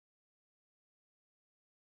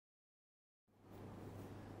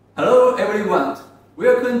Hello everyone,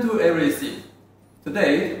 welcome to Everything.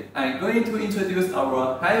 Today I'm going to introduce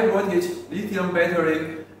our high voltage lithium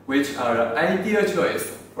battery, which are an ideal choice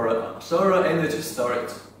for solar energy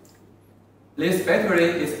storage. This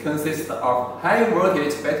battery consists of high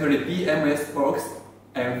voltage battery BMS box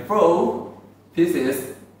and 4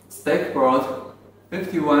 pieces stackable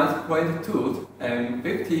 51.2 and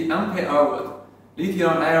 50 ampere-hour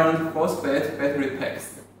lithium iron phosphate battery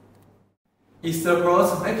packs. It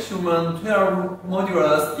supports maximum 12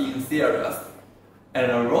 modules in series,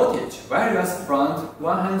 and the voltage varies from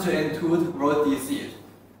 102 volt DC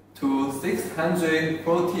to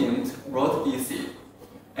 614 volt DC,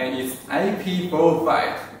 and it's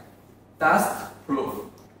IP45, dust-proof,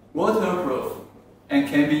 waterproof, and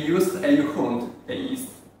can be used at home and easy.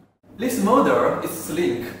 This model is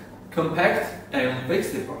sleek, compact, and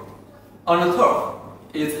flexible. On the top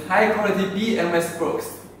is high-quality BMS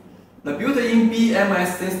box. The built-in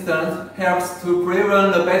BMS system helps to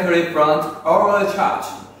prevent the battery from overcharge,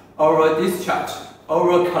 over-discharge,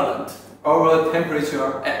 over-current,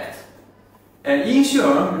 over-temperature act, and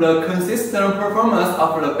ensure the consistent performance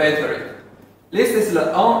of the battery. This is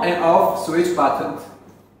the on and off switch button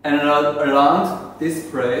and the round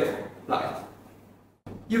display light.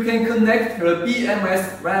 You can connect the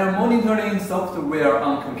BMS via monitoring software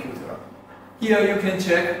on computer. Here you can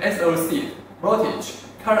check SOC, voltage,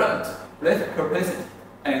 current, rate capacity,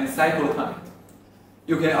 and cycle time.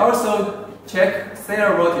 You can also check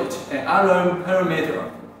cell voltage and other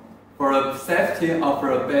parameters for the safety of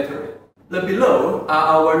the battery. The below are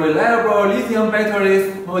our reliable lithium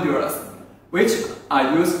batteries modules, which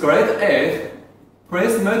are used grade A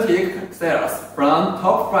prismatic cells from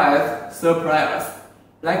top 5 suppliers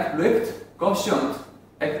like Rift, Gotion,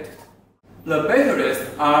 Act. The batteries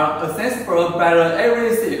are accessible by the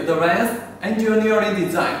Everything advanced engineering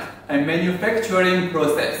design and manufacturing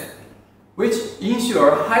process, which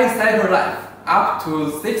ensure high cycle life up to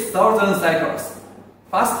 6,000 cycles,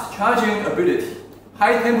 fast charging ability,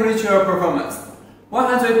 high temperature performance,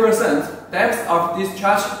 100% depth of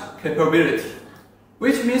discharge capability,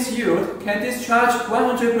 which means you can discharge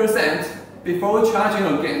 100% before charging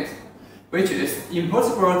again, which is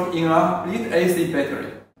impossible in a lead-acid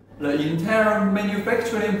battery. The entire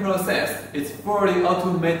manufacturing process is fully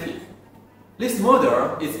automatic. This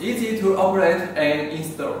model is easy to operate and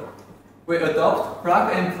install. We adopt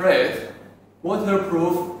plug-and-play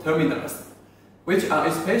waterproof terminals, which are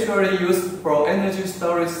especially used for energy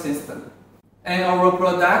storage system. And our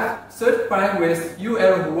product certified with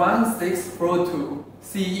UL1642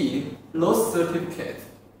 CE loss certificate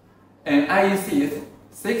and IEC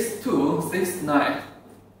 6269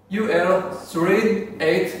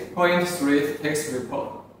 UL38.3 tax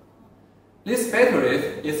report. This battery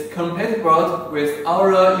is compatible with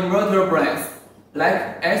our inverter brands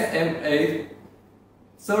like SMA,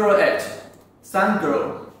 SolarEdge,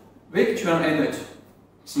 SunGlow, Victron Energy,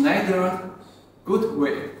 Schneider,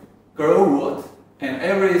 Goodwill, Growwood, and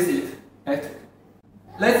Everything.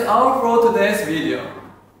 That's all for today's video.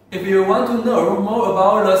 If you want to know more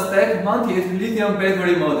about the stack-mounted lithium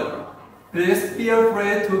battery model, please feel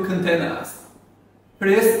free to contact us.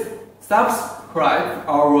 Please subscribe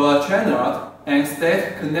our channel and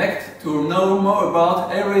stay connected to know more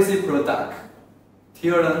about Everything product.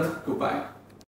 Till then, goodbye.